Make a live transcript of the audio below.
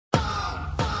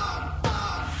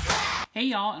Hey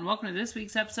y'all, and welcome to this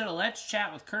week's episode of Let's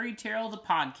Chat with Curry Terrell, the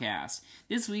podcast.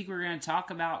 This week we're going to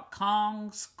talk about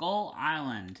Kong Skull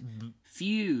Island,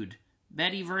 Feud,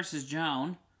 Betty vs.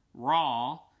 Joan,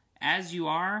 Raw, As You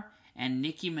Are, and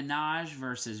Nicki Minaj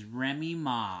vs. Remy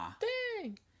Ma.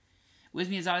 Dang! With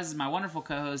me as always is my wonderful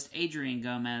co-host, Adrian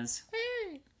Gomez.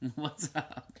 Hey! What's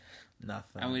up?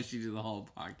 Nothing. I wish you did the whole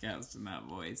podcast in that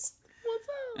voice.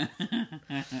 What's up?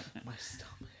 My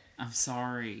stomach. I'm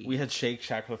sorry. We had Shake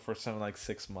Shack for the first time in like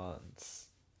 6 months.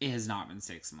 It has not been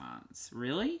 6 months.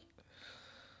 Really?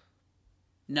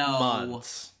 No.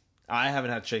 Months. I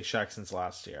haven't had Shake Shack since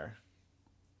last year.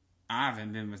 I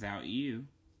haven't been without you.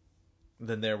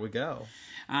 Then there we go.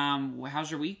 How's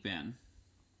your week been?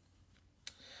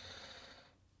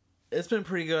 It's been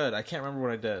pretty good. I can't remember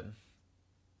what I did.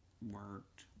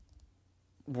 Worked.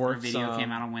 Our video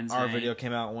came out on Wednesday. Our video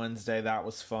came out Wednesday. That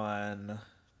was fun.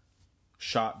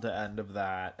 Shot the end of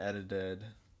that. Edited.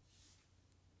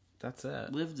 That's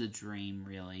it. Live the dream,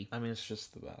 really. I mean, it's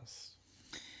just the best.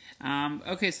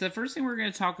 Okay, so the first thing we're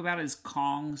going to talk about is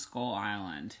Kong Skull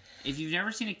Island. If you've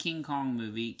never seen a King Kong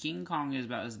movie, King Kong is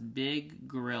about this big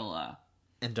gorilla.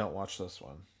 And don't watch this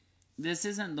one. This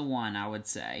isn't the one, I would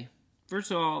say. First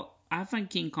of all, I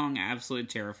find King Kong absolutely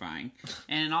terrifying.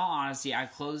 And in all honesty, I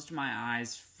closed my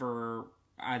eyes for,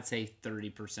 I'd say,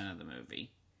 30% of the movie.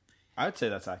 I'd say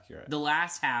that's accurate. The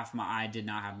last half, I did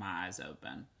not have my eyes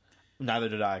open. Neither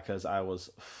did I, because I was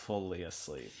fully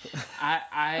asleep.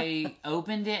 I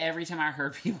opened it every time I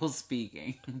heard people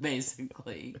speaking,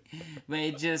 basically. But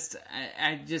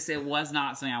it was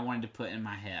not something I wanted to put in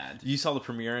my head. You saw the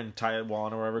premiere in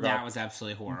Taiwan or wherever. That was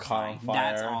absolutely horrifying. Caught on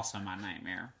fire. That's also my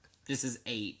nightmare. This is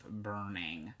ape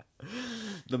burning.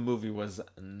 The movie was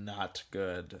not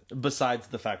good. Besides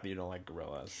the fact that you don't like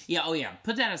gorillas. Yeah, oh yeah.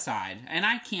 Put that aside. And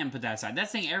I can put that aside.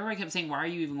 That's the thing. Everybody kept saying, why are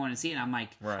you even going to see it? And I'm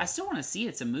like, right. I still want to see it.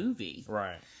 It's a movie.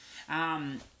 Right.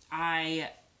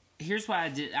 Here's what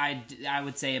I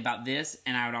would say about this,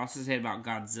 and I would also say about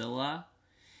Godzilla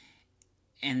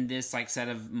and this like set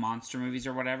of monster movies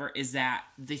or whatever, is that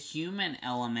the human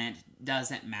element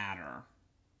doesn't matter.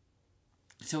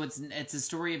 So it's a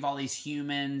story of all these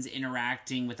humans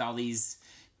interacting with all these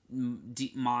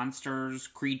monsters,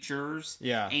 creatures.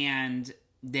 Yeah. And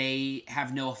they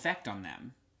have no effect on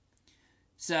them.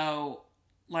 So,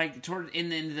 like, toward in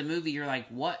the end of the movie, you're like,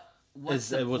 what's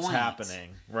what's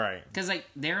happening? Right. Because, like,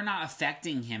 they're not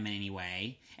affecting him in any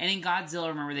way. And in Godzilla,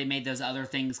 remember, they made those other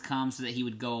things come so that he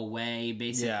would go away,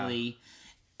 basically.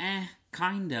 Yeah.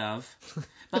 Kind of.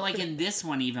 But, like, in this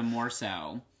one, even more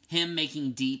so. Him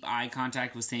making deep eye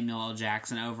contact with Samuel L.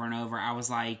 Jackson over and over, I was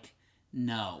like,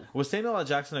 no. Was Samuel L.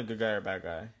 Jackson a good guy or a bad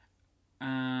guy?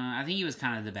 I think he was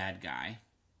kind of the bad guy.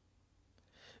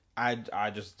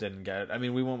 I just didn't get it. I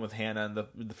mean, we went with Hannah, and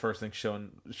the first thing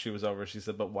she was over, she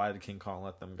said, but why did King Kong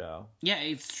let them go? Yeah,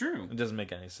 it's true. It doesn't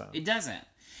make any sense. It doesn't.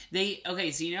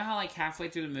 Okay, so you know how, like, halfway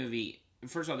through the movie,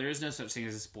 first of all, there is no such thing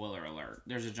as a spoiler alert.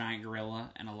 There's a giant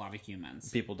gorilla and a lot of humans.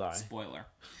 People die. Spoiler.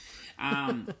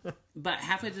 But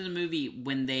halfway through the movie,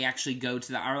 when they actually go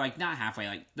to or like not halfway,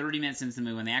 like 30 minutes into the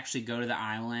movie, when they actually go to the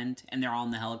island and they're all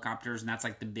in the helicopters and that's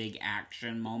like the big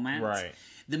action moment. Right.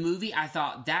 The movie, I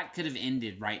thought that could have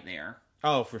ended right there.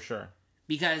 Oh, for sure.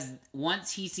 Because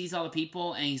once he sees all the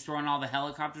people and he's throwing all the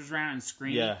helicopters around and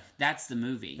screaming, that's the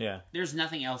movie. Yeah. There's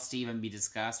nothing else to even be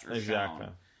discussed or exactly.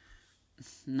 shown.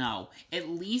 No. At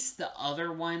least the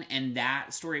other one and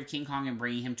that story of King Kong and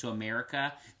bringing him to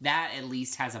America, that at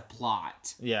least has a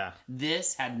plot. Yeah.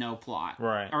 This had no plot.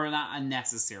 Right. Or not a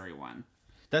necessary one.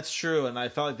 That's true, and I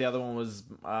felt like the other one was,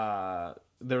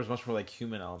 there was much more, like,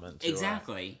 human element to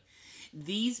Exactly.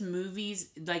 These movies,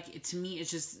 like, to me,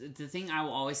 it's just, the thing I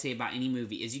will always say about any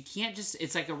movie is you can't just,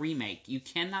 it's like a remake. You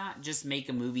cannot just make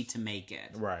a movie to make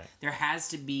it. Right. There has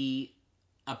to be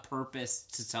a purpose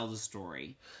to tell the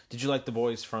story. Did you like the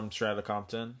boys from Straight Outta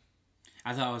Compton?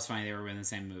 I thought it was funny they were in the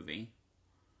same movie.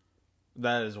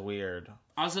 That is weird.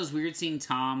 Also, it's weird seeing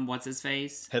Tom, what's his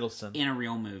face? Hiddleston. In a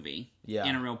real movie. Yeah.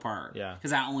 In a real part. Yeah.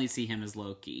 Because I only see him as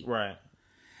Loki. Right.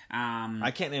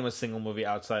 I can't name a single movie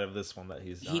outside of this one that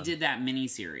he's done. He did that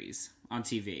miniseries on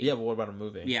TV. Yeah, but what about a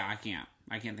movie? Yeah, I can't.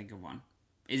 I can't think of one.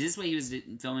 Is this what he was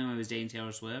filming when he was dating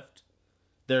Taylor Swift?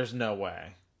 There's no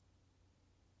way.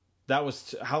 That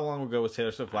was... how long ago was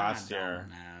Taylor Swift last year?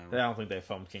 I don't think they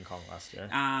filmed King Kong last year.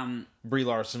 know. Brie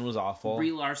Larson was awful.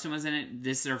 Brie Larson was in it.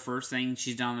 This is her first thing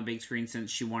she's done on the big screen since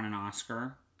she won an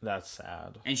Oscar. That's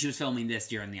sad. And she was filming this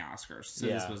during the Oscars. So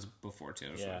this was before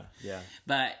Taylor Swift. Yeah.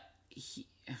 But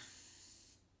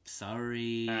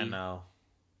sorry. I know.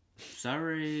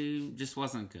 Sorry. Just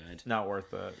wasn't good. Not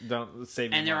worth it. Don't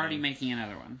save me And they're money. already making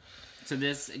another one. So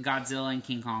this Godzilla and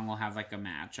King Kong will have like a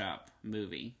matchup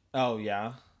movie. Oh,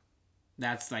 yeah?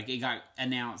 That's like, it got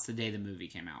announced the day the movie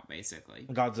came out, basically.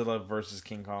 Godzilla versus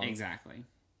King Kong. Exactly.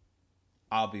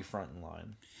 I'll be front in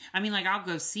line. I mean, like, I'll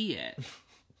go see it.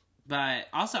 But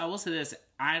also, I will say this.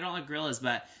 I don't like gorillas,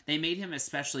 but they made him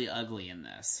especially ugly in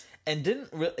this. And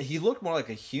he looked more like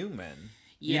a human.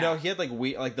 Yeah. You know, he had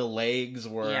like the legs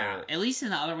were... Yeah, at least in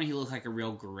the other one, he looked like a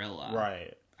real gorilla.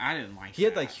 Right. I didn't like He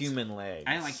had like human legs.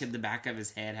 I didn't like the back of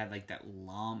his head had like that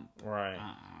lump. Right.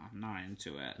 Not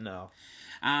into it. No.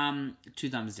 2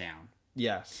 thumbs down.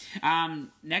 Yes.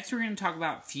 Next we're going to talk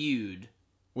about Feud.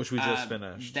 Which we just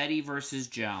finished. Betty versus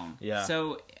Joan. Yeah.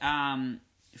 So,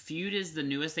 Feud is the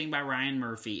newest thing by Ryan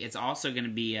Murphy. It's also going to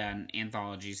be an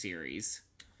anthology series.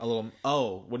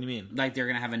 Oh, what do you mean? Like, they're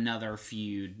going to have another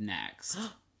Feud next,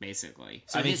 basically.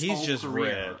 So I mean, his he's whole just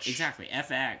career, rich. Exactly.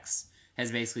 FX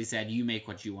has basically said, you make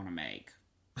what you want to make.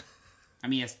 I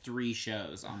mean, he has 3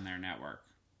 shows on their network.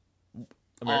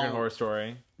 American Horror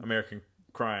Story, American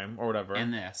Crime, or whatever.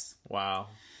 And this. Wow.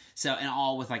 So, and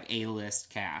all with, like, A-list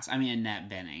cast. I mean, Annette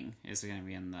Bening is going to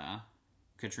be in the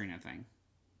Katrina thing.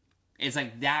 It's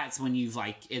like, that's when you've,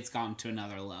 like, it's gone to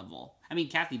another level. I mean,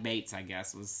 Kathy Bates, I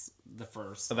guess, was the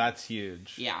first. So that's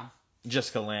huge. Yeah.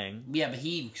 Jessica Lange. Yeah, but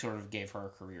he sort of gave her a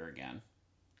career again.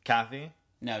 Kathy?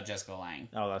 No, Jessica Lange.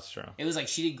 Oh, that's true. It was like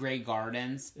she did Grey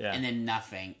Gardens, Yeah. and then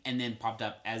nothing, and then popped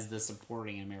up as the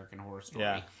supporting in American Horror Story,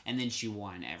 Yeah. and then she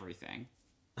won everything.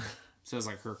 So it was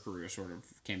like her career sort of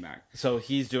came back. So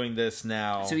he's doing this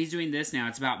now. So he's doing this now.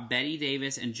 It's about Betty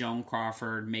Davis and Joan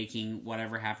Crawford making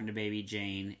Whatever Happened to Baby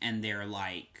Jane and their,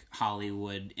 like,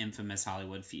 infamous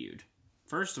Hollywood feud.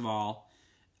 First of all,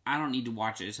 I don't need to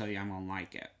watch it to tell you I'm going to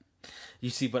like it.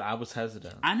 You see, but I was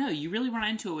hesitant. I know, you really weren't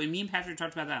into it. When me and Patrick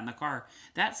talked about that in the car,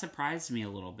 that surprised me a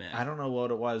little bit. I don't know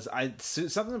what it was.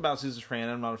 Something about Susan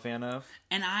Sarandon I'm not a fan of.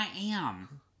 And I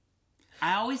am.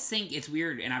 I always think it's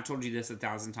weird, and I've told you this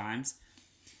 1,000 times.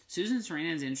 Susan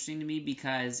Sarandon is interesting to me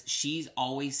because she's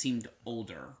always seemed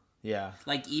older. Yeah.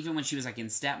 Like, even when she was, like, in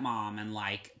Stepmom and,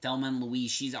 like, Thelma and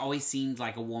Louise, she's always seemed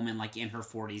like a woman, like, in her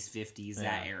 40s, 50s,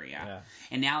 that area. Yeah.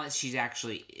 And now that she's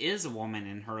actually is a woman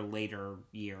in her later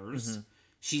years,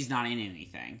 she's not in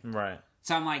anything. Right.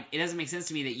 So I'm like, it doesn't make sense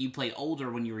to me that you played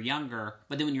older when you were younger,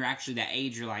 but then when you're actually that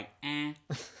age, you're like, eh.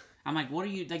 I'm like, what are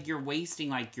you, like, you're wasting,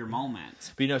 like, your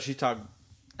moment. But you know, she talked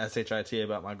SHIT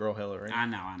about my girl Hillary. I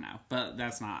know. But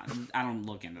that's not, I don't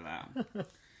look into that.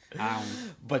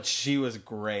 But she was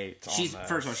great. She's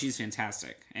first of all, she's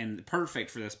fantastic and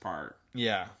perfect for this part.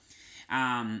 Yeah.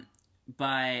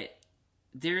 But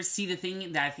the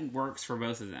thing that I think works for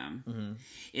both of them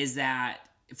is that,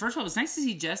 first of all, it's nice to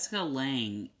see Jessica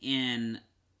Lange in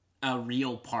a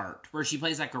real part where she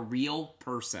plays like a real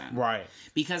person, Right.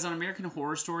 Because on American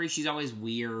Horror Story, she's always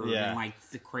weird and like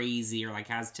the crazy or like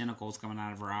has tentacles coming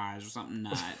out of her eyes or something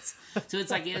nuts. So it's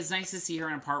like it's nice to see her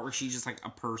in a part where she's just like a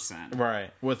person,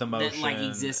 Right, with emotion that like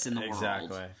exists in the world.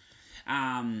 Exactly.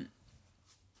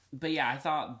 But yeah, I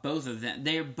thought both of them,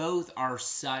 they both are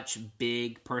such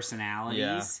big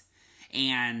personalities,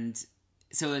 and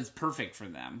so it's perfect for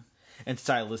them. And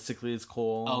stylistically, it's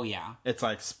cool. Oh yeah, It's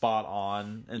like spot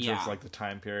on in terms Yeah. of like the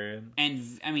time period.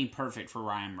 and I mean perfect for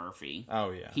Ryan Murphy. Oh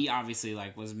yeah. He obviously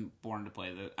like was born to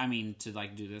play to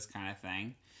like do this kind of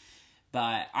thing.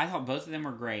 But I thought both of them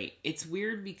were great. It's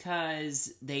weird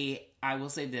because I will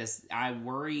say this, I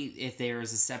worry if there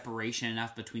is a separation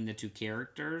enough between the two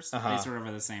characters, they sort of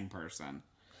are the same person.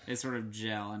 They sort of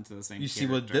gel into the same You see,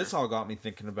 what this all got me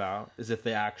thinking about is if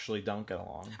they actually don't get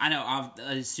along. I know,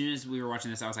 as soon as we were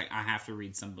watching this, I was like, I have to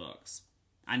read some books.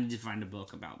 I need to find a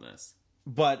book about this.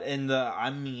 But in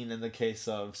the case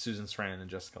of Susan Sarandon and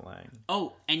Jessica Lange.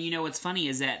 Oh, and you know what's funny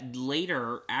is that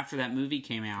later, after that movie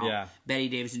came out, Betty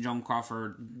Davis and Joan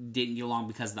Crawford didn't get along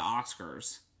because of the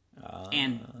Oscars.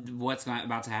 And what's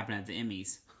about to happen at the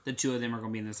Emmys? The two of them are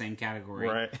going to be in the same category.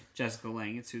 Right. Jessica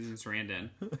Lange and Susan Sarandon.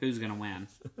 Who's going to win?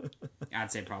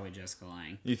 I'd say probably Jessica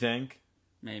Lange. You think?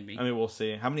 Maybe. I mean, we'll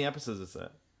see. How many episodes is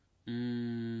it?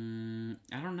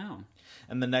 I don't know.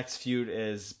 And the next feud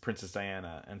is Princess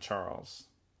Diana and Charles.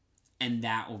 And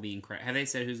that will be incredible. Have they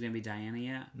said who's going to be Diana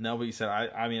yet? No, but you said,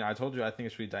 I told you I think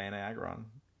it should be Diana Agron.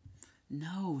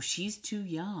 No, she's too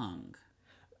young.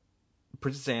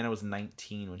 Princess Diana was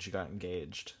 19 when she got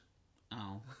engaged.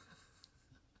 Oh.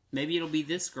 Maybe it'll be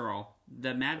this girl,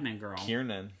 the Mad Men girl.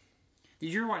 Kiernan.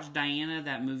 Did you ever watch Diana,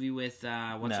 that movie with,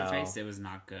 what's her face? It was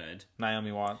not good.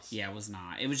 Naomi Watts. Yeah, it was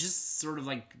not. It was just sort of,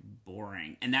 like,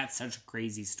 boring. And that's such a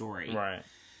crazy story. Right.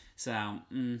 So,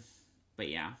 but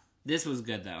yeah. This was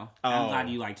good, though. I'm glad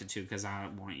you liked it, too, because I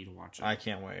want you to watch it. I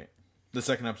can't wait. The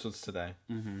second episode's today.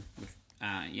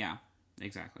 Yeah.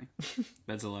 exactly.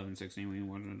 That's 11:16. We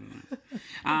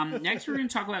next, we're going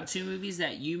to talk about 2 movies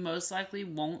that you most likely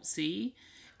won't see,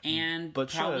 and But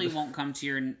probably should. won't come to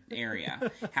your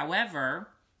area. However,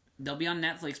 they'll be on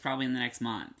Netflix probably in the next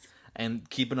month. And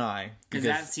keep an eye. Because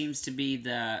that seems to be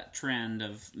the trend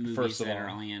of movies that are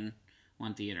only in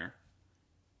one theater.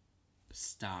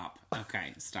 Stop.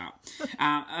 Okay, stop.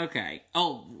 Okay.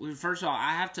 Oh, first of all,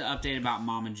 I have to update about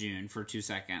Mama June for 2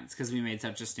 seconds because we made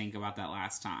such a stink about that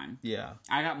last time. Yeah.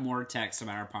 I got more texts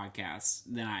about our podcast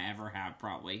than I ever have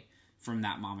probably from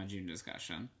that Mama June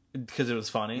discussion. Because it was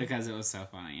funny? Because it was so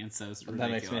funny and so ridiculous.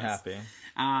 That makes me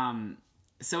happy.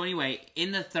 So anyway,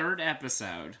 in the 3rd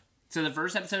episode... So the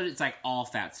first episode, it's like all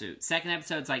fat suit. Second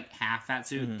episode, it's like half fat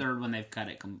suit. Mm-hmm. Third one, they've cut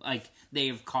it. Like,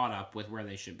 they've caught up with where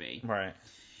they should be. Right.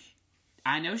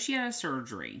 I know she had a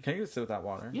surgery. Can you sit with that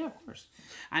water? Yeah, of course.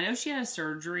 I know she had a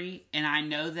surgery, and I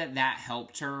know that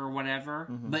helped her or whatever.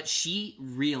 Mm-hmm. But she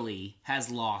really has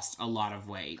lost a lot of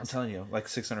weight. I'm telling you, like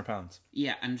 600 pounds.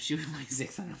 Yeah, and she was like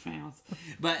 600 pounds.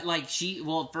 But, like,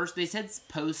 first they said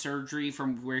post-surgery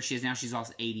from where she is now, she's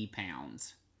lost 80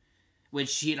 pounds. Which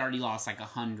she had already lost like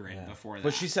 100 before that.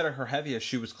 But she said at her heaviest,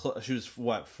 she was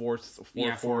what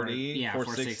 440,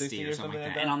 460 or something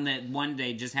like that. And on the one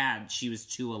they just had, she was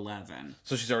 211.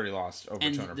 So she's already lost over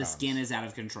 200 pounds. And the skin is out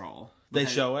of control. They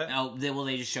show it. Oh,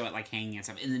 they just show it like hanging and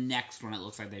stuff. In the next one, it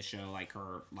looks like they show like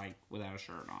her like without a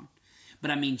shirt on.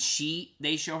 But I mean,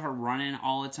 they show her running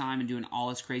all the time and doing all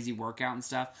this crazy workout and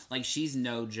stuff. Like, she's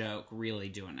no joke really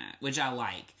doing it, which I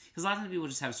like. Because a lot of times people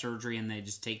just have surgery and they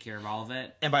just take care of all of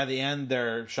it. And by the end,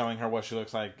 they're showing her what she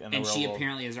looks like in the real world. And she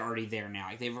apparently is already there now.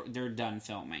 Like, they're done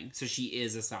filming. So she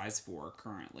is a size 4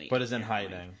 currently. But is in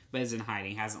hiding.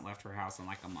 Hasn't left her house in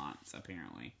like a month,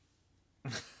 apparently.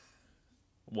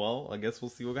 Well, I guess we'll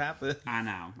see what happens. I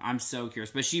know. I'm so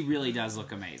curious. But she really does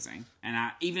look amazing.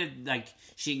 And even if, like,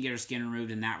 she can get her skin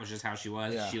removed and that was just how she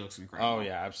was, she looks incredible. Oh,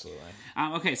 yeah, absolutely.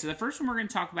 Okay, so the first one we're going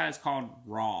to talk about is called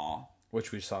Raw.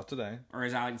 Which we saw today. Or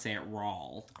as I like to say it,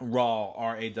 Rawl. Rawl,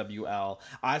 R-A-W-L.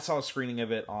 I saw a screening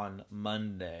of it on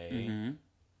Monday. Mm-hmm.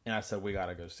 And I said, we got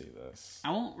to go see this.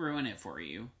 I won't ruin it for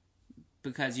you.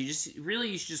 Because you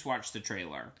should just watch the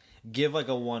trailer. Give, like,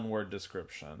 a one-word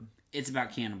description. It's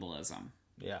about cannibalism.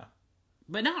 Yeah.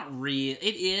 But not real.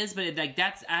 It is, but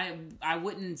I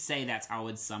wouldn't say that's how I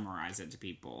would summarize it to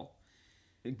people.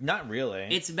 Not really.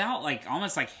 It's about like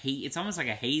almost like it's almost like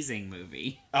a hazing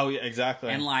movie. Oh yeah, exactly.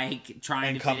 And like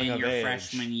trying to fit in your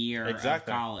freshman year of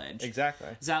college. Exactly.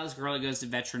 It's about this girl that goes to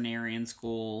veterinarian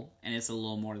school, and it's a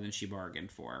little more than she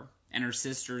bargained for. And her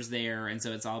sister's there, and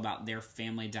so it's all about their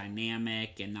family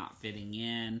dynamic and not fitting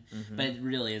in. Mm-hmm. But it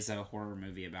really is a horror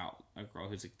movie about a girl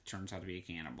who turns out to be a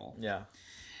cannibal. Yeah.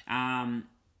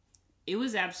 It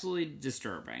was absolutely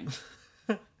disturbing.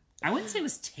 I wouldn't say it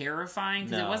was terrifying,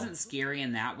 because it wasn't scary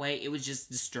in that way. It was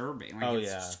just disturbing. Like,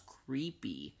 it's just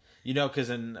creepy. You know, because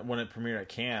when it premiered at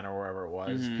Cannes or wherever it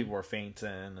was, people were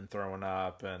fainting and throwing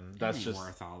up, and that's just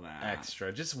worth all that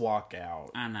extra. Just walk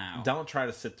out. I know. Don't try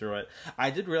to sit through it.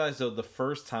 I did realize, though, the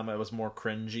first time I was more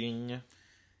cringing.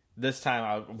 This time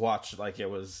I watched like it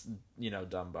was,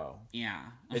 Dumbo. Yeah.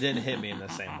 It didn't hit me in the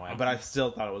same way, but I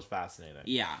still thought it was fascinating.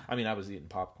 Yeah. I mean, I was eating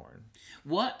popcorn.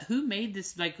 Who made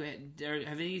this? Like, have any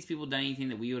of these people done anything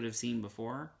that we would have seen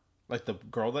before? Like the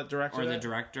girl that directed it? Or the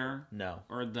director? No.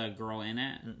 Or the girl in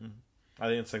it? Mm-mm. I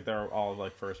think it's like they're all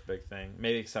like first big thing.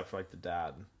 Maybe except for like the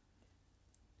dad.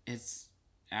 It's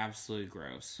absolutely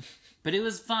gross. But it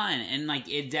was fun, and like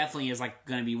it definitely is like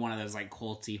going to be one of those like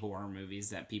culty horror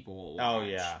movies that people will watch. Oh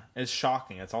yeah, it's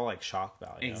shocking. It's all like shock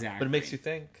value. Exactly. But it makes you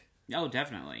think. Oh,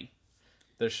 definitely.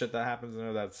 There's shit that happens in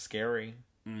there that's scary.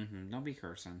 Mm-hmm. Don't be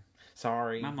cursing.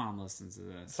 Sorry. My mom listens to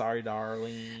this. Sorry,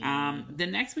 darling. The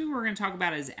next movie we're going to talk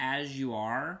about is As You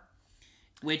Are,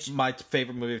 which my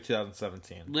favorite movie of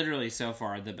 2017. Literally so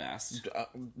far the best.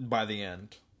 By the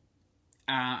end.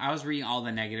 I was reading all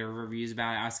the negative reviews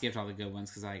about it. I skipped all the good ones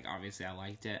because obviously I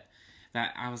liked it. But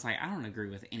I was like, I don't agree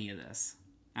with any of this.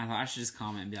 I thought I should just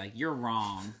comment and be like, you're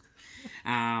wrong.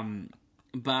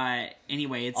 But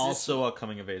anyway, it's also a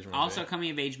coming of age movie. Also a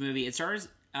coming of age movie. It stars,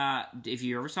 if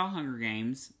you ever saw Hunger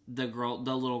Games, the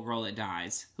little girl that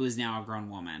dies, who is now a grown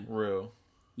woman. Rue.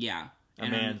 Yeah.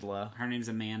 Amandla. Her name's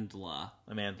Amandla.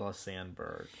 Amandla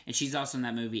Sandberg. And she's also in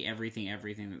that movie Everything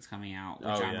that's coming out,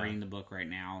 which I'm reading the book right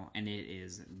now, and it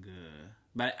is good.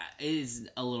 But it is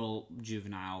a little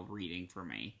juvenile reading for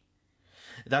me.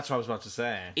 That's what I was about to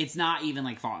say. It's not even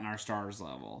like Fault in Our Stars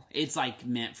level. It's like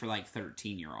meant for like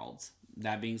 13-year-olds.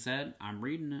 That being said, I'm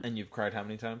reading it. And you've cried how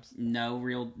many times?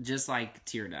 No, just like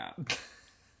teared up.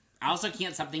 I also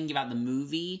can't stop thinking about the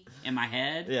movie in my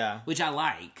head. Yeah. Which I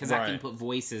like, because I can put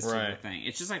voices to the Right. thing.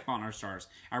 It's just like Fault in Our Stars.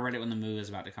 I read it when the movie was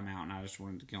about to come out, and I just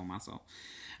wanted to kill myself.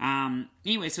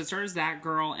 Anyway, so it stars that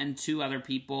girl and two other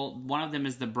people. One of them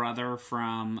is the brother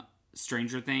from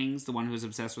Stranger Things, the one who's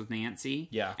obsessed with Nancy.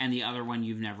 Yeah. And the other one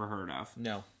you've never heard of.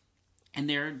 No. And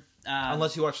they're...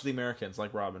 Unless you watch The Americans,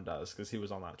 like Robin does, because he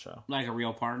was on that show. like a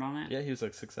real part on it? Yeah, he was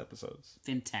like 6 episodes.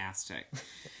 Fantastic.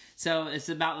 So it's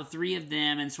about the three of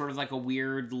them and sort of like a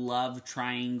weird love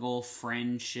triangle,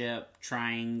 friendship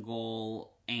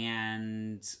triangle,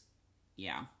 and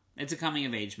yeah. It's a coming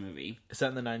of age movie. It's set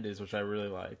in the 90s, which I really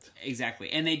liked.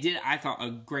 Exactly. And they did, I thought, a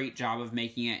great job of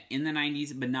making it in the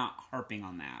 90s, but not harping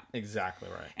on that. Exactly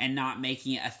right. And not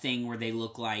making it a thing where they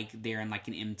look like they're in like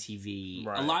an MTV.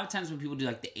 Right. A lot of times when people do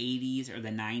like the 80s or the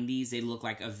 90s, they look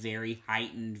like a very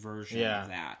heightened version of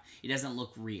that. It doesn't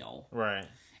look real. Right.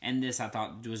 And this I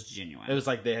thought was genuine. It was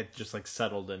like they had just like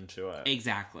settled into it.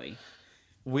 Exactly.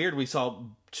 Weird, we saw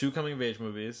 2 coming of age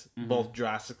movies, both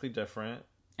drastically different.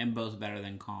 And both better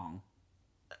than Kong.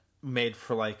 Made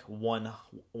for like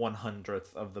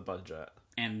 1/100th of the budget.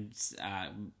 And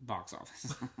box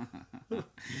office.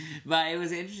 But it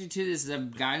was interesting too. This is a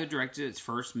guy who directed its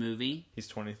first movie. He's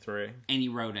 23. And he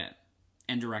wrote it.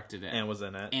 And directed it. And was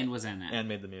in it. And was in it. And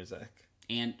made the music.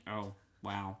 And, oh,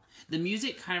 wow. The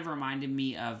music kind of reminded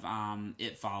me of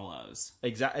It Follows.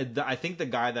 Exactly. I think the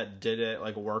guy that did it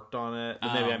like worked on it.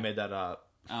 But maybe I made that up.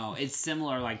 Oh, it's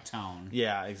similar like tone.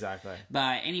 Yeah, exactly.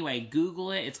 But anyway,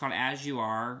 Google it. It's called As You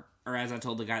Are. Or as I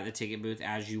told the guy at the ticket booth,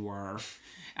 As You Were.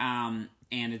 And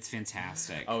it's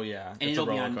fantastic. Oh yeah. And it'll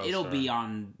be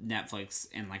on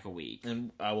Netflix in like a week.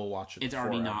 And I will watch it. It's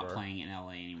already not playing in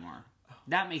LA anymore.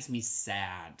 That makes me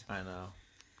sad. I know.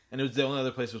 And it was the only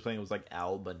other place it was playing was like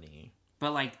Albany.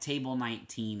 But like Table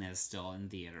 19 is still in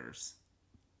theaters.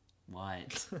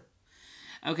 What?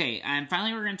 Okay, and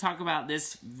finally we're going to talk about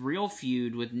this real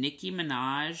feud with Nicki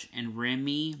Minaj and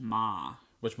Remy Ma.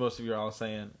 Which most of you are all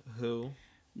saying, who?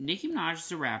 Nicki Minaj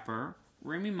is a rapper.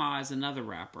 Remy Ma is another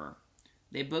rapper.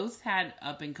 They both had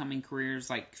up-and-coming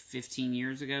careers like 15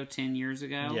 years ago, 10 years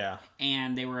ago. Yeah.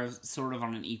 And they were sort of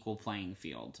on an equal playing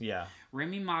field. Yeah.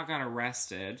 Remy Ma got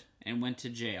arrested and went to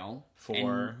jail.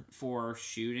 For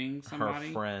shooting somebody.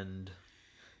 Her friend.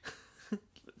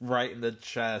 Right in the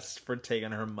chest for taking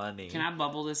her money. Can I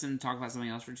bubble this and talk about something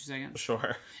else for 2 seconds?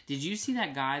 Sure. Did you see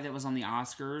that guy that was on the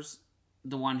Oscars?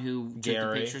 The one who took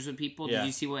the pictures with people? Yeah. Did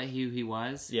you see who he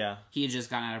was? Yeah. He had just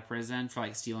gotten out of prison for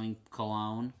like stealing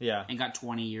cologne. Yeah. And got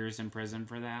 20 years in prison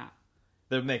for that.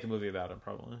 They'll make a movie about him,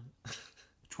 probably.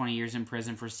 20 years in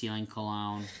prison for stealing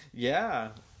cologne.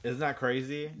 Yeah. Isn't that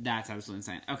crazy? That's absolutely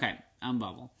insane. Okay,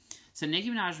 unbubble. So Nicki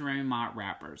Minaj and Remy Ma,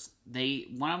 rappers.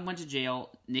 One of them went to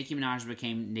jail. Nicki Minaj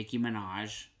became Nicki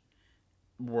Minaj.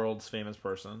 World's famous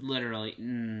person. Literally.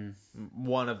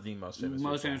 One of the most famous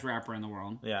Most famous rapper in the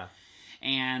world. Yeah.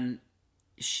 And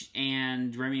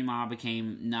Remy Ma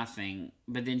became nothing.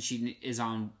 But then she is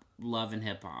on Love and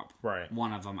Hip Hop. Right.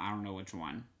 One of them. I don't know which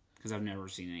one. Because I've never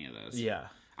seen any of those. Yeah.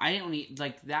 I don't need...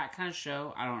 Like, that kind of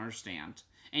show, I don't understand.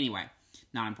 Anyway,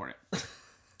 not important.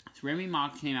 Remy Ma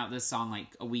came out this song like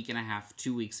a week and a half,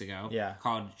 2 weeks ago. Yeah.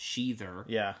 Called Sheather.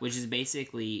 Yeah. Which is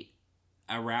basically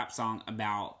a rap song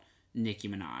about Nicki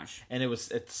Minaj. And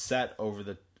it's set over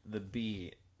the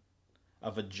beat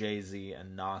of a Jay-Z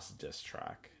and Nas diss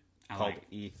track called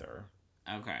Ether.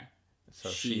 Okay. So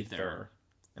Sheather.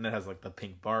 And it has like the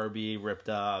pink Barbie ripped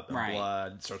up and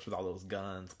blood. It starts with all those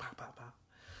guns. Pow, pow, pow.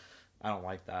 I don't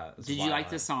like that. It's Did violent. you like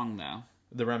this song though?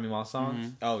 The Remy Ma song? Mm-hmm.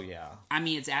 Oh, yeah. I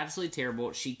mean, it's absolutely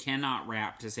terrible. She cannot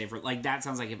rap to save her. Like, that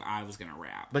sounds like if I was going to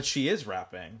rap. But she is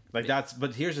rapping. But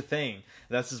here's the thing.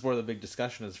 This is where the big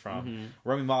discussion is from. Mm-hmm.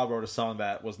 Remy Ma wrote a song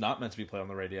that was not meant to be played on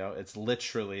the radio. It's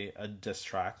literally a diss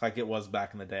track, like it was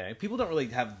back in the day. People don't really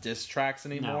have diss tracks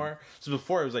anymore. No. So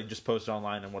before, it was like just posted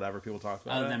online and whatever, people talk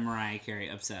about it. Other than Mariah Carey,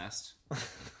 Obsessed,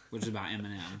 which is about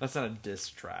Eminem. That's not a diss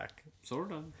track.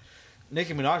 Sort of.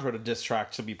 Nicki Minaj wrote a diss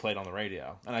track to be played on the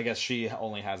radio. And I guess she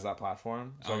only has that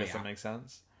platform. So I guess that makes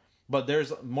sense. But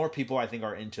there's more people I think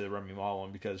are into the Remy Ma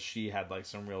one because she had like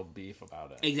some real beef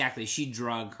about it. Exactly. She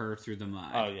drug her through the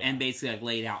mud. Oh, yeah. And basically like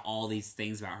laid out all these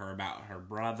things about her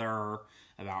brother,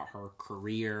 about her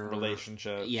career.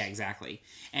 Relationships. Yeah, exactly.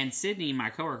 And Sydney, my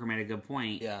coworker, made a good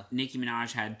point. Yeah. Nicki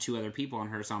Minaj had 2 other people on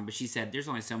her song, but she said there's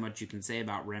only so much you can say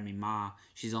about Remy Ma.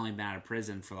 She's only been out of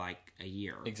prison for like a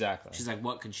year. Exactly. She's like,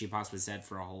 what could she possibly said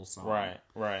for a whole song?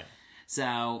 Right.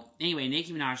 So, anyway,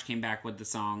 Nicki Minaj came back with the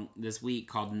song this week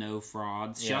called No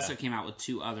Frauds. She also came out with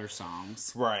 2 other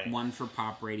songs. Right. One for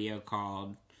pop radio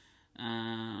called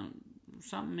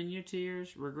something in your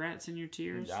tears, regrets in your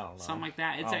tears. I don't know. Something like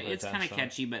that. It's kind of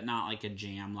catchy, but not like a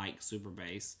jam like Super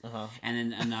Bass.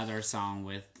 And then another song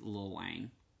with Lil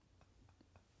Wayne.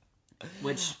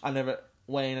 Which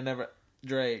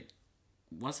Drake.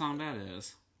 What song that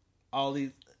is? All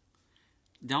these.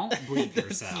 Don't bleep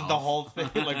yourself. The whole thing,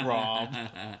 like, wrong.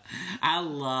 I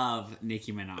love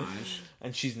Nicki Minaj.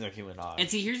 And she's Nicki Minaj. And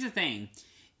see, here's the thing.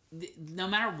 No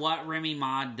matter what Remy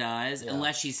Ma does,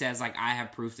 unless she says, like, I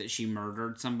have proof that she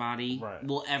murdered somebody,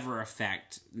 will ever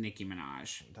affect Nicki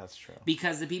Minaj. That's true.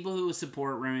 Because the people who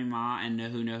support Remy Ma and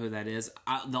who know who that is,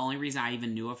 the only reason I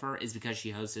even knew of her is because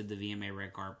she hosted the VMA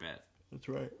Red Carpet. That's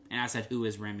right. And I said, who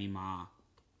is Remy Ma?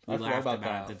 We laughed about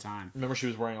that at the time. Remember, she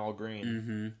was wearing all green.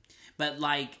 Mm-hmm. But,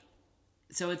 like,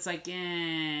 so it's like, you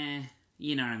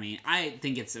know what I mean? I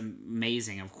think it's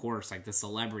amazing, of course, like, the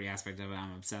celebrity aspect of it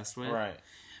I'm obsessed with. Right.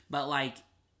 But, like,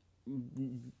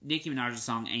 Nicki Minaj's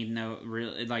song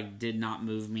did not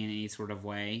move me in any sort of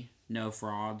way. No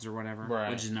frauds or whatever. Right.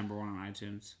 Which is number 1 on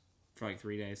iTunes for, like,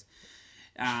 3 days.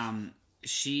 That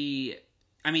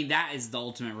is the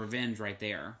ultimate revenge right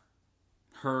there.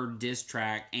 Her diss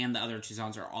track and the other 2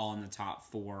 songs are all in the top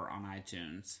 4 on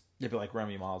iTunes. Yeah, but like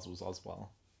Remy Ma's was as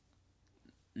well.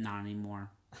 Not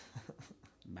anymore.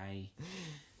 Bye.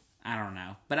 I don't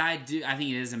know. But I think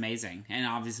it is amazing. And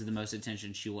obviously the most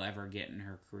attention she will ever get in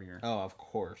her career. Oh, of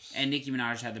course. And Nicki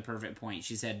Minaj had the perfect point.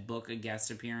 She said, book a guest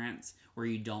appearance where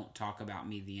you don't talk about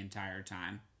me the entire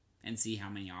time and see how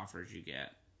many offers you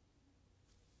get.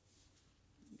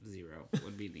 0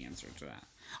 would be the answer to that.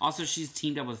 Also, she's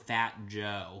teamed up with Fat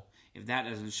Joe. If that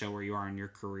doesn't show where you are in your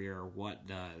career, what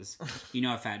does? You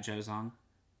know a Fat Joe song?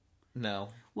 No.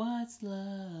 What's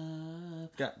love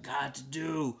got to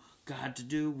do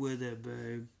with it,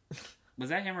 babe? Was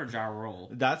that him or Ja Rule?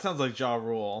 That sounds like Ja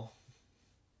Rule.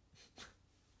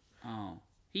 Oh.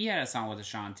 He had a song with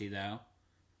Ashanti, though.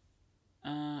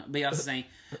 But he also sang,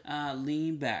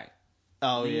 Lean Back.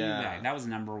 Oh, Lean yeah. Back. That was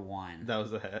number 1. That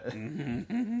was a hit.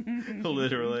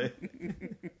 Literally.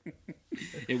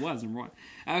 It was number 1.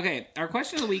 Okay, our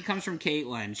question of the week comes from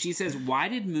Caitlin. She says, why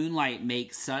did Moonlight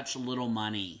make such little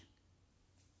money?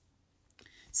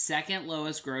 Second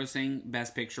lowest grossing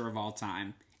Best Picture of all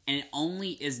time. And it only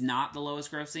is not the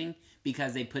lowest grossing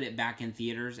because they put it back in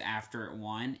theaters after it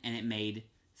won, and it made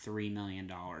 $3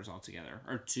 million altogether.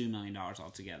 Or $2 million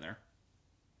altogether.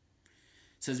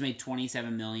 So it's made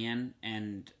 $27 million,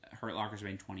 and Hurt Locker's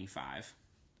made $25.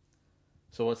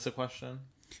 So what's the question?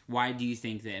 Why do you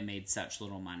think that it made such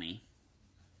little money?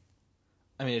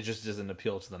 I mean, it just doesn't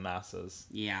appeal to the masses.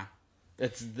 Yeah.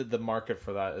 It's the market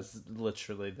for that is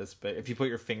literally this big. If you put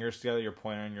your fingers together, your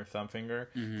pointer and your thumb finger,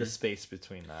 the space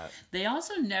between that. They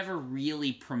also never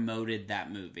really promoted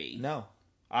that movie. No.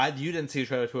 You didn't see a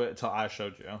trailer to it until I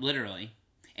showed you. Literally.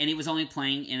 And it was only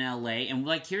playing in LA. And,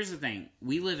 like, here's the thing.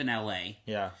 We live in LA.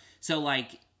 Yeah. So,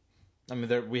 like... I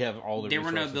mean, we have all the There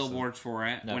were no billboards for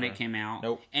it when it came out.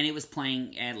 Nope. And it was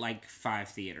playing at, like, 5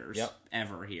 theaters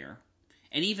ever here.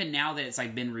 And even now that it's,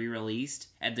 like, been re-released,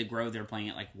 at the Grove, they're playing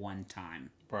it, like, 1 time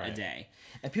a day.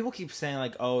 And people keep saying,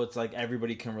 like, oh, it's like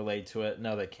everybody can relate to it.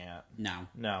 No, they can't.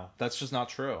 No, that's just not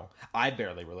true. I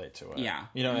barely relate to it. Yeah.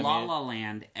 You know what La I mean? La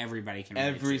Land, everybody can relate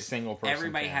to. Every single person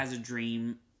Everybody can. has a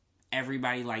dream.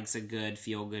 Everybody likes a good,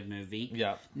 feel-good movie.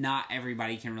 Yeah. Not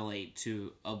everybody can relate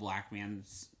to a black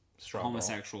man's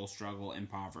homosexual struggle and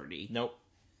poverty. Nope.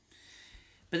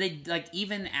 But they, like,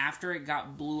 even after it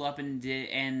blew up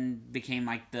and became,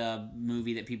 like, the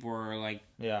movie that people were, like,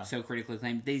 so critically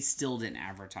acclaimed, they still didn't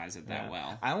advertise it that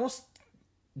well. I almost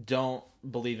don't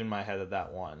believe in my head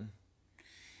that won.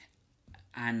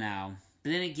 I know.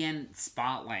 But then again,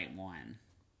 Spotlight won.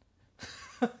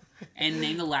 And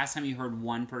name the last time you heard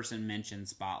one person mention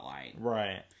Spotlight.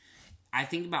 Right. I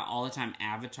think about all the time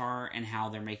Avatar and how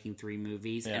they're making 3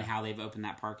 movies and how they've opened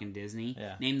that park in Disney.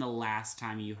 Yeah. Name the last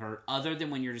time you heard, other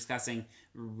than when you're discussing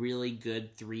really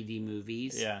good 3D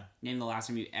movies. Yeah. Name the last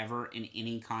time you ever, in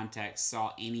any context,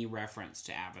 saw any reference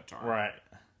to Avatar. Right.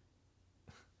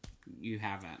 You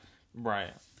haven't.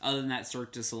 Right. Other than that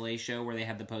Cirque du Soleil show where they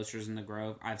had the posters in the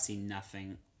Grove, I've seen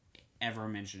nothing ever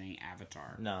mentioning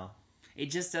Avatar. No. It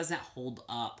just doesn't hold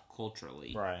up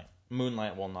culturally. Right.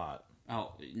 Moonlight will not.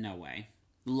 Oh, no way.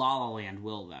 La La Land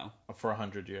will, though. For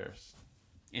 100 years.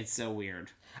 It's so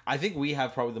weird. I think we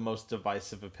have probably the most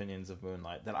divisive opinions of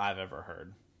Moonlight that I've ever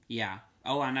heard. Yeah.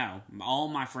 Oh, I know. All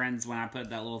my friends, when I put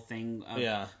that little thing of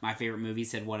my favorite movie,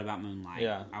 said, what about Moonlight?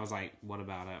 Yeah. I was like, what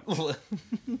about it?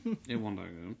 It won't do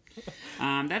good.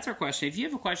 That's our question. If you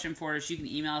have a question for us, you can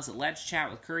email us at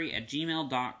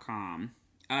letschatwithcurry@gmail.com.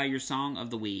 Your song of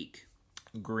the week.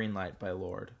 Green Light by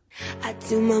Lorde. I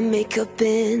do my makeup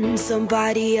in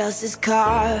somebody else's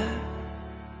car.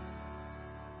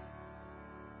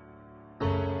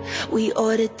 We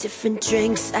order different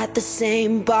drinks at the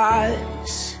same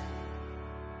bars.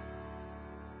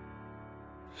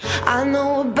 I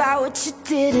know about what you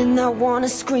did and I wanna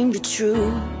scream the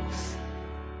truth.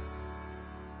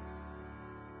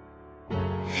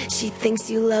 She thinks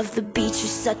you love the beach,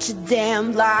 you're such a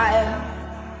damn liar.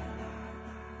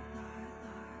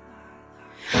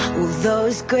 Well,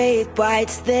 those great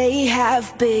whites, they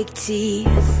have big teeth.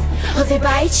 Oh, they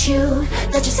bite you.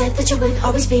 That you said that you would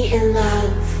always be in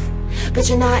love, but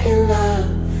you're not in love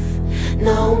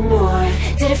no more.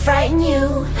 Did it frighten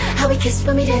you how we kissed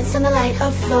when we danced on the light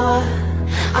of floor,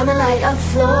 on the light of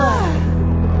floor?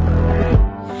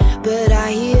 But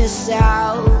I hear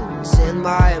sounds in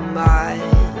my mind,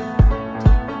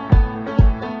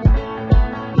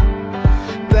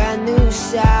 brand new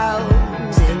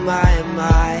sounds in my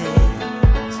mind.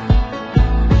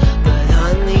 But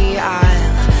honey,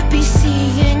 I'll be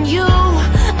seeing you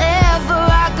wherever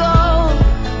I go.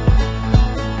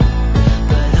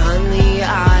 But honey,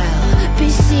 I'll be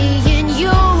seeing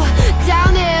you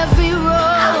down every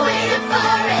road. I'm waiting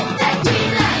for it, that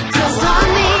green light. 'Cause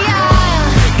honey, I'll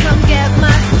come get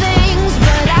my things,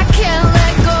 but I can't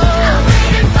let go. I'm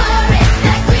waiting for it,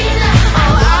 that green light.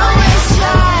 Oh, I wish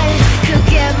I could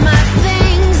get my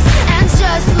things and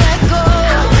just let go.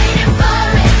 I'm waiting for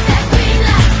it, that green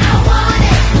light. I want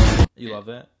it. You love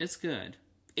it? It's good.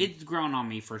 It's grown on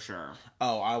me for sure.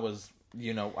 Oh, I was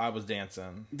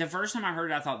dancing. The first time I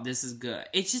heard it, I thought, this is good.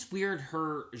 It's just weird.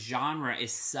 Her genre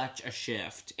is such a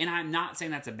shift. And I'm not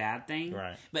saying that's a bad thing.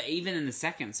 Right. But even in the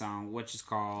second song, which is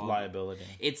called Liability,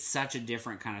 it's such a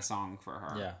different kind of song for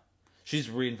her. yeah. She's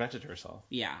reinvented herself.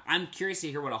 Yeah. I'm curious to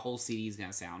hear what a whole CD is going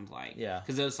to sound like. Yeah.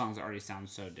 Because those songs already sound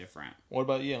so different. What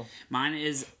about you? Mine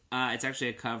is, it's actually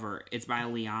a cover. It's by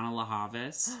Liana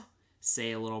LaHavis.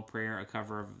 Say a Little Prayer, a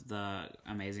cover of the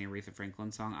amazing Aretha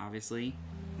Franklin song, obviously.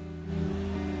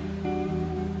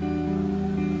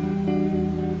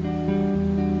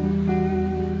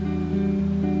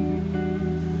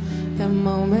 The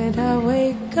moment I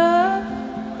wake up,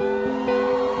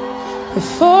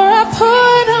 before I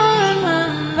put on my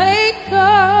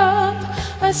makeup,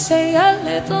 I say a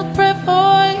little prayer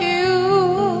for you.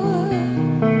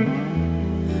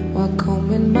 While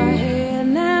combing my hair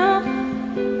now,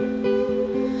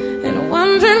 and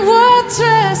wondering what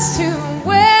dress to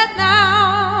wear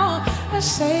now, I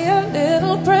say a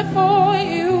little prayer for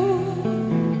you.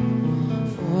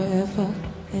 Forever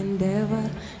and ever,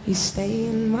 you stay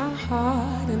in my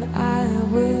heart, and I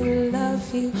will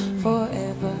love you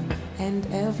forever and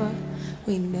ever.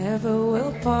 We never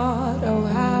will part. Oh,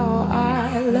 how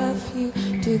I love you.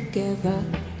 Together,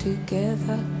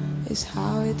 together is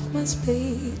how it must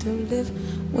be. To live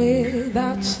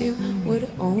without you would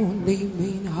only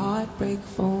mean heartbreak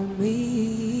for me.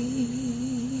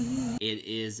 It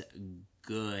is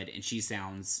good. And she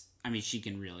sounds, I mean, she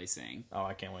can really sing. Oh,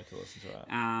 I can't wait to listen to it.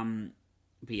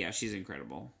 But yeah, she's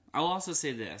incredible. I'll also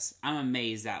say this. I'm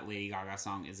amazed that Lady Gaga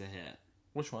song is a hit.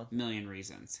 Which one? Million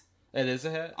Reasons. It is a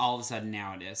hit? All of a sudden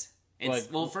now it is. It's, Like-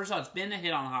 well, first of all, it's been a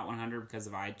hit on the Hot 100 because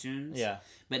of iTunes. Yeah.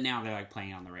 But now they're like playing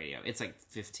it on the radio. It's like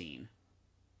 15.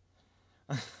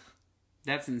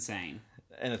 That's insane.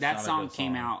 And it's That not a song good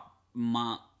came out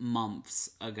months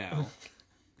ago.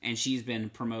 And she's been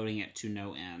promoting it to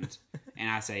no end. And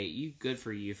I say, good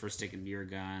for you for sticking to your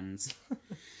guns.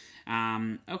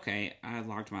 Okay, I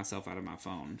locked myself out of my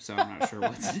phone, so I'm not sure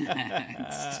what's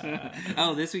next.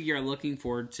 Oh, this week you're looking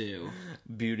forward to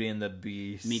Beauty and the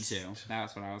Beast. Me too.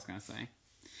 That's what I was gonna say.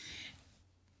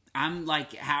 I'm like,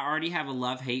 I already have a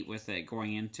love-hate with it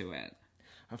going into it.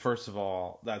 First of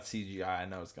all, that CGI, I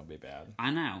know it's going to be bad. I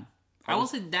know. I will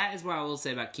say that is what I will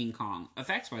say about King Kong.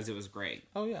 Effects-wise, it was great.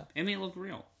 Oh, yeah. I mean, it looked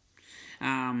real.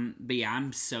 But yeah,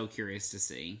 I'm so curious to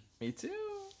see. Me too.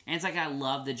 And it's like I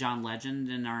love the John Legend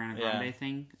and Ariana Grande Yeah.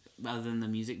 thing, other than the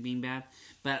music being bad.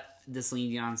 But the Celine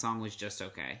Dion song was just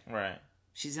okay. Right.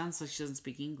 She sounds like she doesn't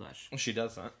speak English. She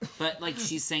doesn't. But like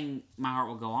she sang "My Heart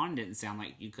Will Go On" didn't sound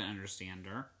like you couldn't understand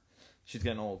her. She's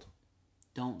getting old.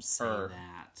 Don't say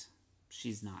that.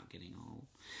 She's not getting old.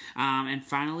 And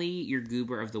finally, your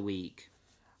goober of the week.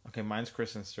 Okay, mine's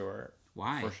Kristen Stewart.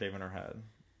 Why? For shaving her head.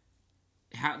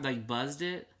 How, like, buzzed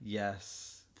it?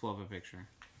 Yes. Pull up a picture.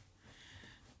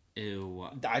 Ew.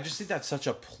 I just think that's such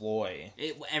a ploy.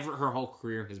 Her whole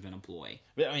career has been a ploy.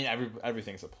 I mean,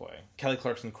 everything's a ploy. Kelly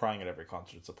Clarkson crying at every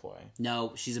concert's a ploy.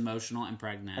 No, she's emotional and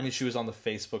pregnant. I mean, she was on the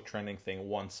Facebook trending thing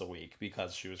once a week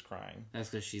because she was crying. That's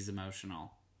because she's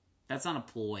emotional. That's not a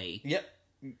ploy. Yep.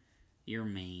 You're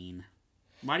mean.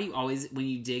 Why do you always, when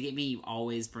you dig at me, you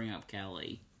always bring up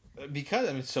Kelly? Because,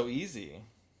 I mean, it's so easy.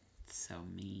 So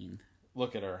mean.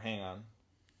 Look at her. Hang on.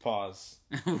 Pause.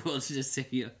 We'll just say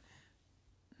you.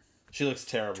 She looks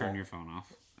terrible. Turn your phone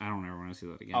off. I don't ever want to see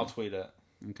that again. I'll tweet it.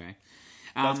 Okay.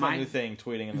 That's my new thing,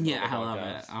 tweeting in the Yeah, I love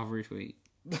it. I'll retweet.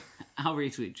 I'll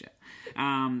retweet you.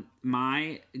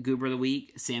 My Goober of the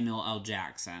Week, Samuel L.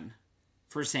 Jackson,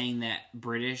 for saying that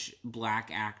British black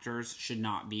actors should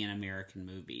not be in American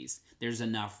movies. There's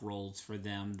enough roles for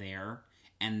them there,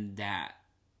 and that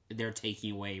they're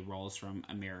taking away roles from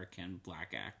American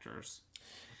black actors.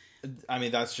 I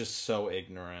mean, that's just so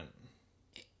ignorant.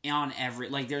 On every,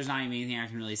 like, there's not even anything I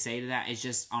can really say to that. It's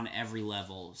just on every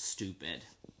level stupid.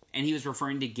 And he was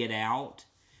referring to Get Out,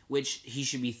 which he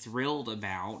should be thrilled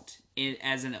about.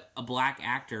 As a black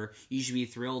actor, you should be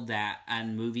thrilled that a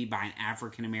movie by an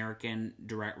African-American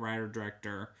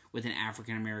writer-director with an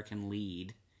African-American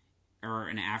lead, or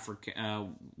an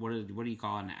what do you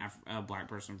call a black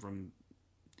person from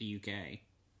the UK?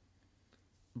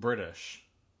 British.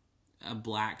 A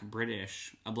black Brit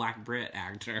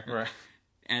actor. Right.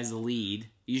 As the lead,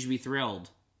 you should be thrilled.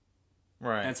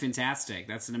 Right. That's fantastic.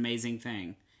 That's an amazing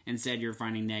thing. Instead, you're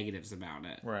finding negatives about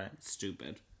it. Right.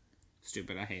 Stupid.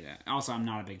 I hate it. Also, I'm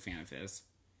not a big fan of his.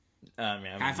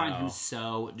 I find him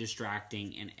so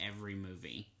distracting in every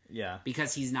movie. Yeah.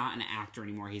 Because he's not an actor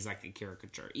anymore. He's like a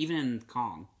caricature. Even in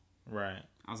Kong. Right.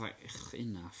 I was like,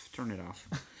 enough. Turn it off.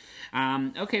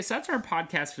 Okay, so that's our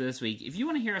podcast for this week. If you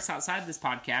want to hear us outside this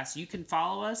podcast, you can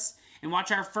follow us and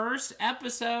watch our first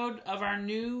episode of our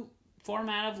new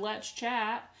format of Let's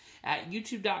Chat at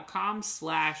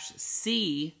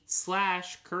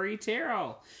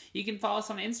youtube.com/c/CurryTarot. You can follow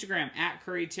us on Instagram at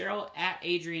CurryTarot, at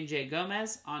Adrian J.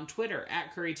 Gomez, on Twitter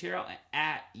at CurryTarot,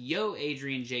 at Yo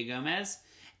Adrian J. Gomez,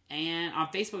 and on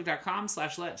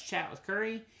Facebook.com/Let's Chat with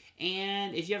Curry.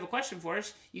 And if you have a question for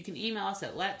us, you can email us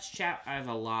at Let's Chat. I have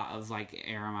a lot of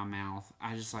air in my mouth.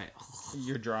 I just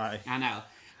You're dry. I know.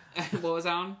 What was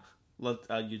on?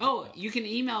 You can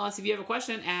email us if you have a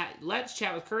question at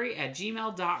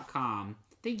letschatwithcurry@gmail.com.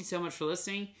 Thank you so much for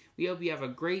listening. We hope you have a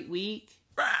great week.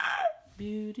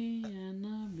 Beauty and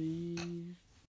the